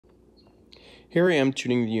Here I am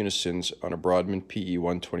tuning the unisons on a Brodmann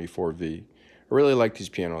PE124V. I really like these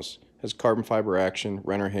pianos. It has carbon fiber action,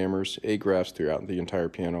 Renner hammers, A-graphs throughout the entire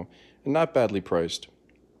piano, and not badly priced.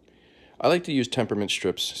 I like to use temperament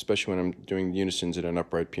strips, especially when I'm doing the unisons in an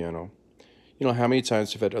upright piano. You know how many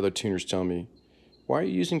times I've had other tuners tell me, "Why are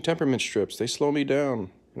you using temperament strips? They slow me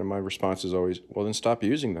down." And my response is always, "Well, then stop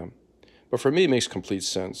using them." But for me, it makes complete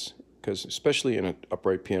sense, because especially in an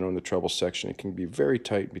upright piano in the treble section, it can be very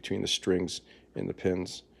tight between the strings and the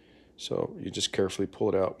pins. So you just carefully pull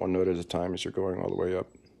it out one note at a time as you're going all the way up.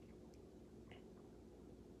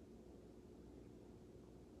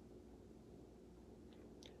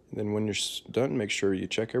 And then when you're done, make sure you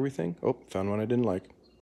check everything. Oh, found one I didn't like.